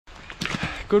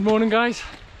Good morning, guys.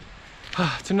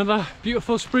 It's another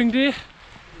beautiful spring day.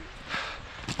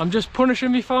 I'm just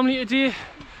punishing my family today,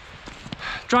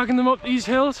 dragging them up these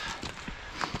hills.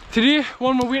 Today,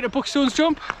 on my way to Buckstones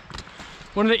jump,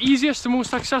 one of the easiest and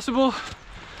most accessible,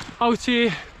 I would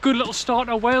say, good little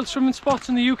starter wild swimming spots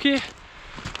in the UK.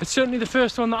 It's certainly the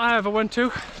first one that I ever went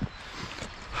to.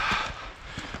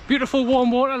 Beautiful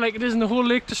warm water like it is in the whole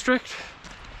Lake District.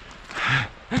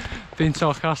 Being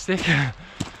sarcastic.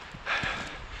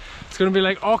 It's going to be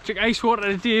like Arctic ice water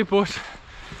today, but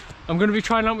I'm going to be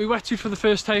trying out my wetsuit for the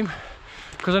first time,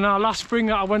 because I know last spring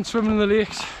that I went swimming in the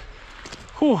lakes.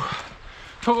 Whew,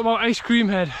 talk about ice cream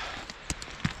head.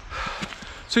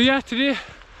 So yeah, today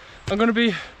I'm going to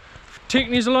be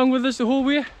taking these along with us the whole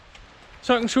way,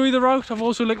 so I can show you the route. I've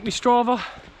also linked my Strava.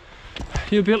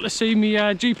 You'll be able to see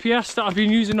my GPS that I've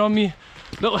been using on my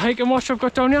little hiking watch I've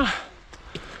got down here.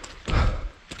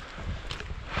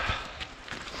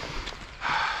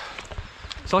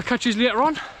 So I'll catch you later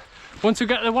on, once we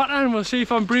get to the water, and we'll see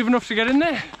if I'm brave enough to get in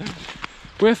there.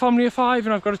 We're a family of 5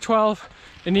 and I've got a 12,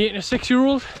 an 8 and a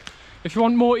 6-year-old. If you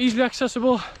want more easily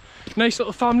accessible, nice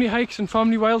little family hikes and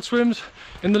family wild swims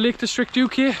in the Lake District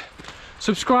UK,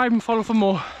 subscribe and follow for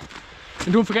more.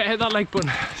 And don't forget to hit that like button.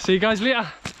 See you guys later.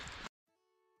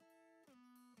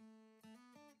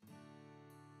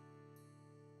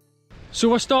 So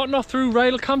we're starting off through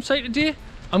Rydal campsite today.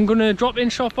 I'm going to drop in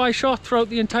shot by shot throughout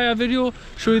the entire video,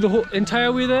 show you the whole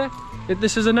entire way there.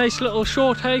 This is a nice little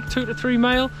short hike, 2 to 3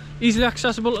 mile, easily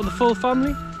accessible to the full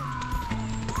family.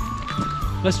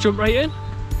 Let's jump right in.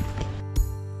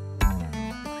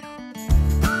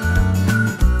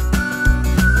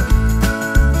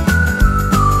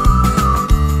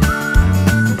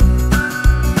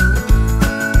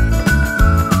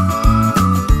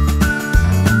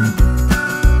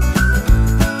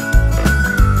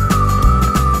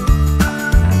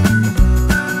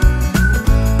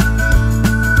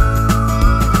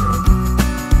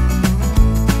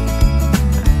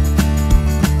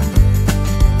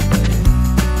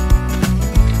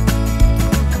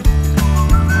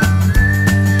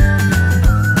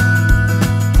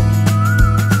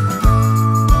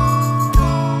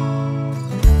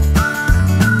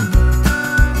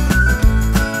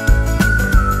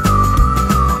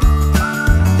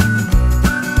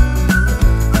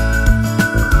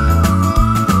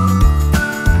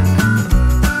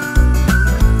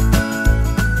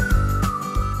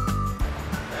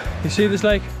 You see there's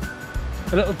like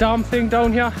a little dam thing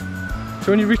down here,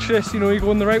 so when you reach this, you know you're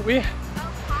going the right way.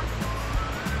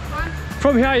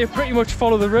 From here you pretty much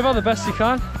follow the river the best you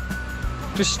can,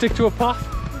 just stick to a path.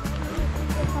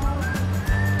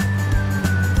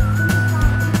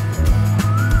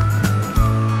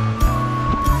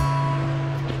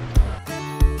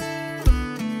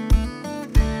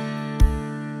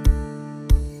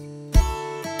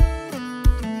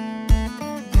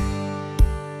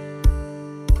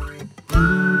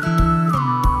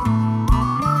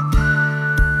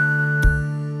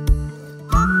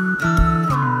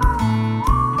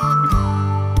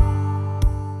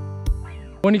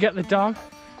 When you get the dam,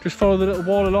 just follow the little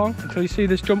wall along until you see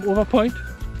this jump over point.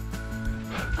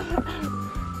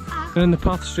 And then the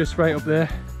path's just right up there.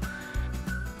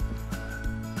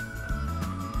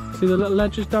 See the little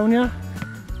ledges down here?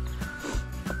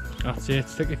 That's it,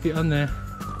 stick your feet on there.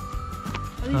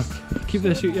 Keep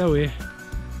this out your way.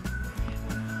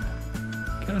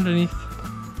 Get underneath.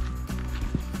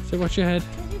 So watch your head.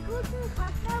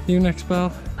 You next,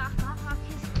 pal.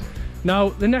 Now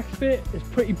the next bit is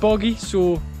pretty boggy,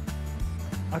 so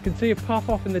I can see a path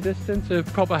off in the distance, a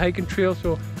proper hiking trail.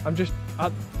 So I'm just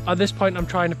at this point I'm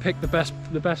trying to pick the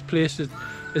best place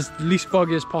as least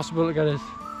boggy as possible to get us,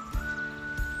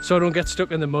 so I don't get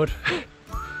stuck in the mud.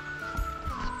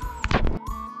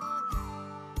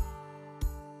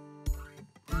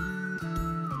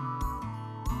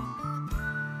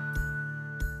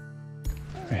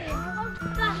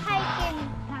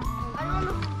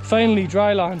 Finally,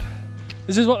 dry land.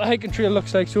 This is what the hiking trail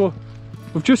looks like. So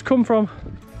we've just come from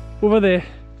over there.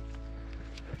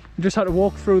 We just had to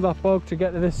walk through that bog to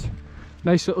get to this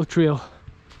nice little trail.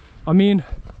 I mean,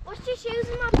 what's your shoes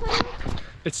in that place?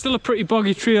 It's still a pretty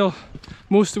boggy trail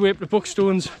most of the way up to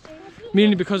Buckstones,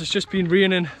 mainly because it's just been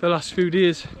raining the last few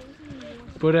days,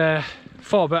 but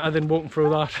far better than walking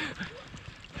through that.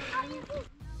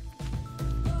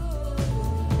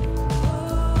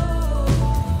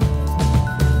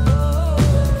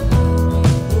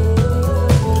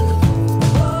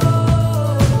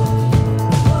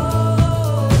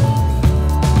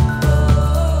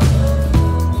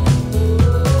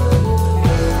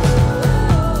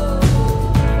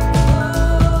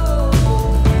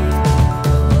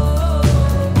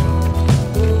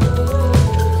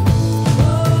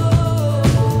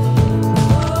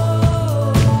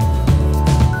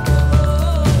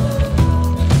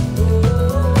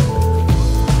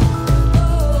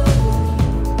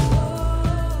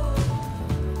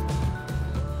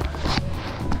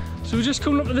 So we're just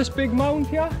coming up to this big mound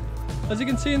here, as you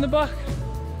can see in the back.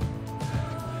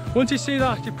 Once you see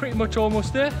that, you're pretty much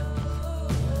almost there.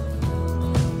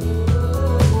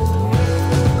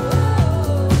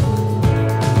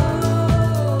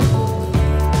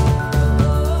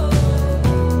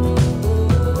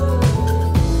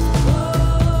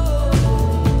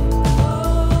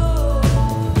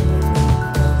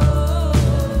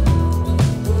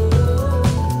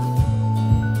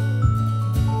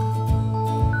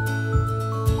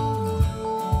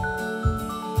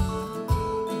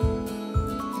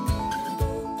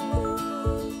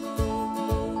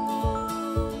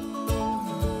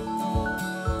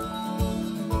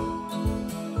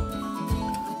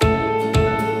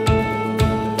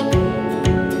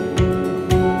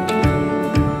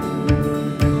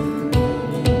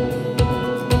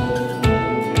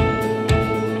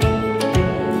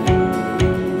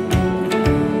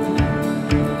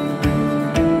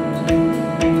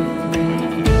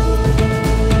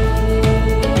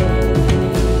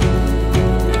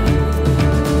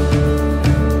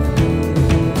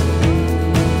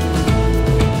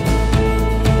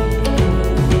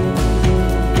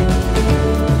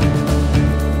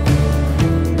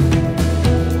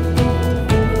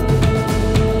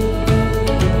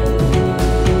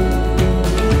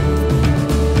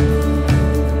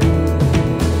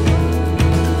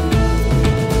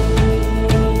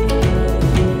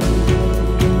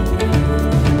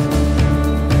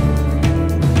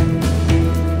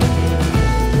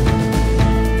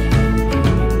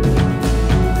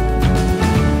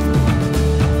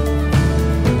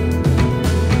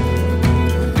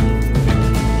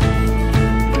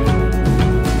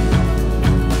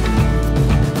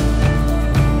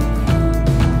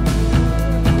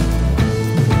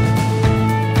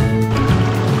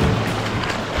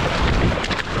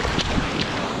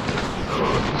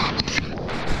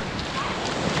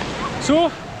 So,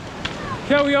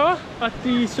 here we are at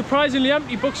the surprisingly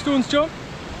empty Buckstones jump.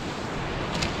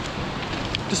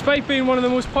 Despite being one of the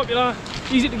most popular,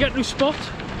 easy to get to spots,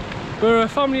 we're a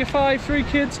family of 5, 3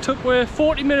 kids, took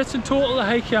 40 minutes in total to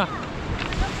hike here.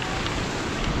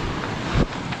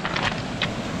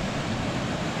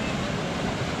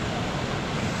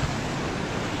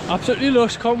 Absolutely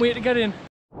lush, can't wait to get in.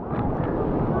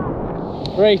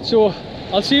 Right, so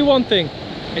I'll say one thing,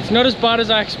 it's not as bad as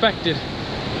I expected.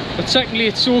 But secondly,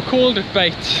 it's so cold it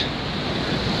bites.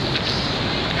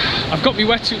 I've got my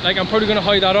wetsuit, like I'm probably going to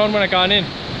hide that on when I go in.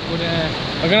 But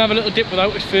I'm going to have a little dip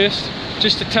without it first,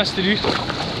 just to test it out.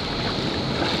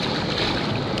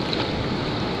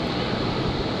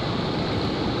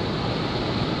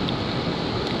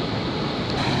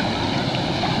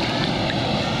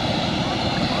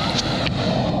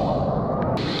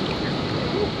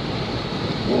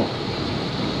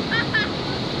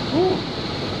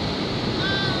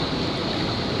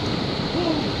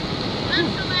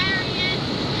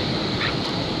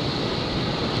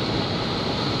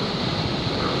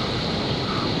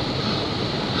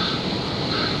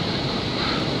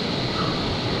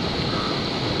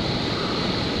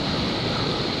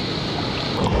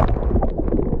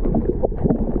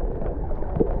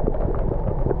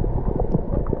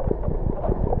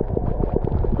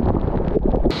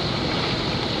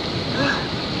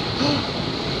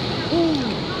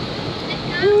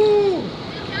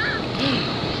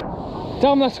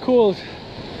 Damn, that's cold.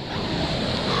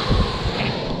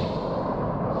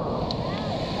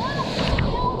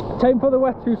 Time for the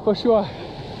wetsuit for sure.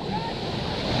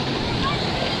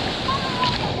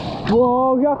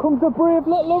 Whoa, here comes the brave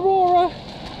little Aurora.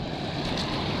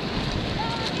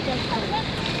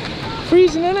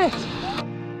 Freezing, innit?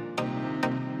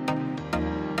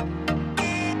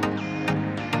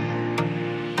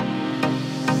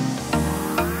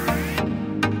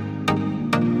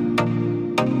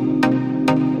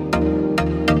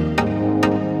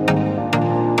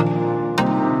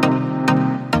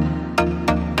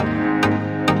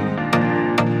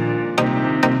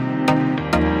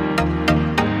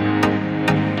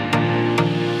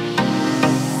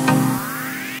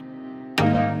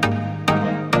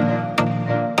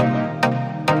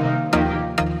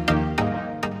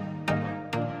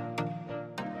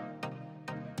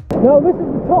 Now this is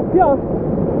the top here.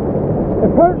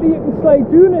 Apparently you can slide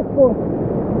doing it, but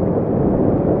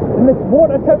in this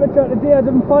water temperature today I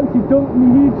didn't fancy dunking my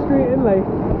heat straight in like.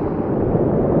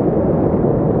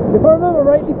 If I remember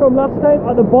rightly from last time,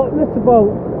 at the bottom it's about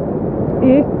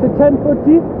 8 to 10 foot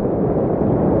deep.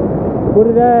 But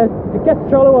it gets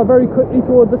shallower very quickly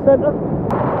towards the centre.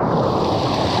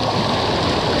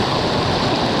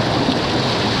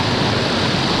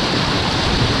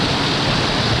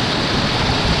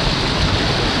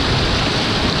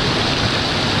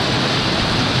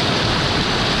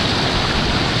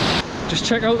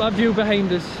 Check out that view behind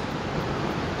us.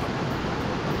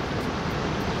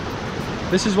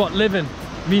 This is what living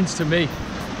means to me.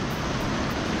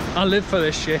 I live for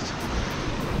this shit.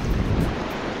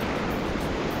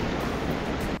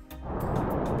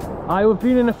 We've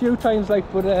been in a few times,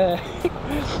 like, but I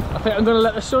think I'm gonna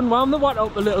let the sun warm the water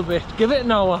up a little bit. Give it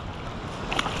an hour.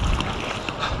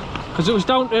 Because it was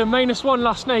down to -1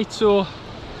 last night, so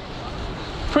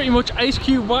pretty much ice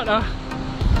cube water.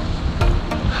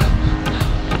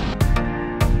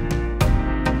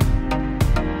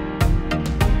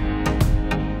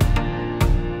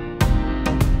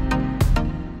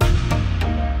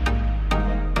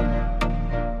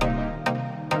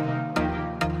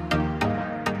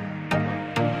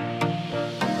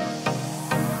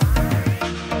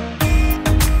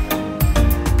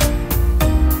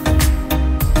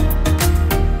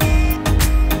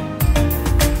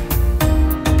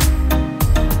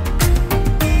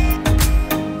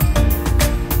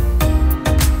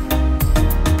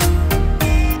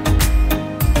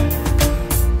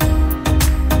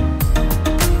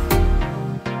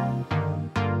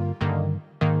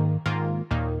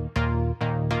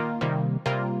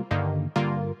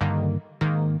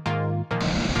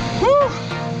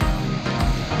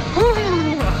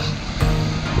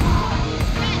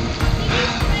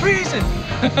 Freezing!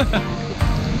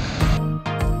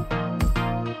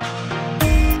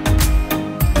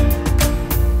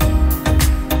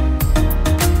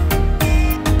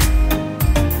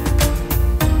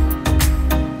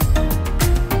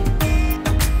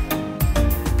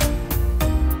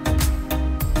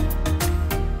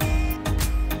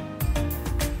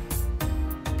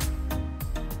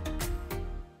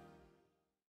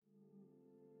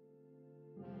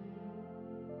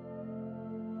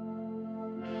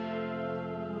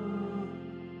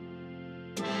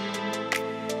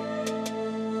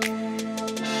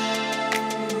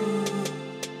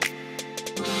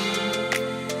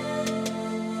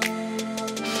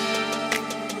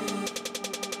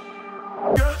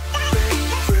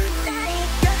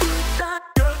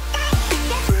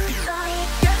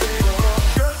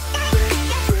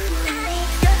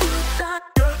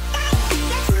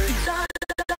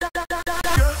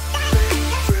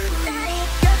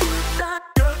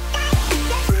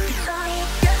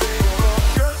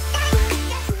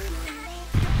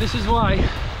 This is why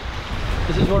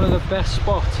this is one of the best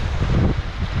spots.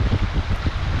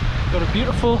 Got a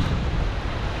beautiful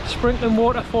sprinkling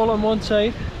waterfall on one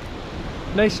side,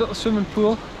 nice little swimming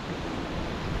pool.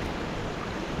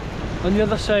 On the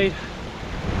other side,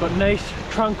 got nice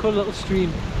tranquil little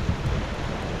stream.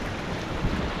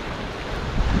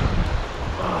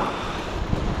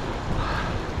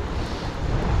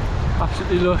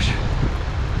 Absolutely lush.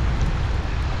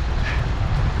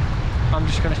 I'm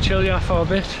just going to chill here for a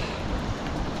bit.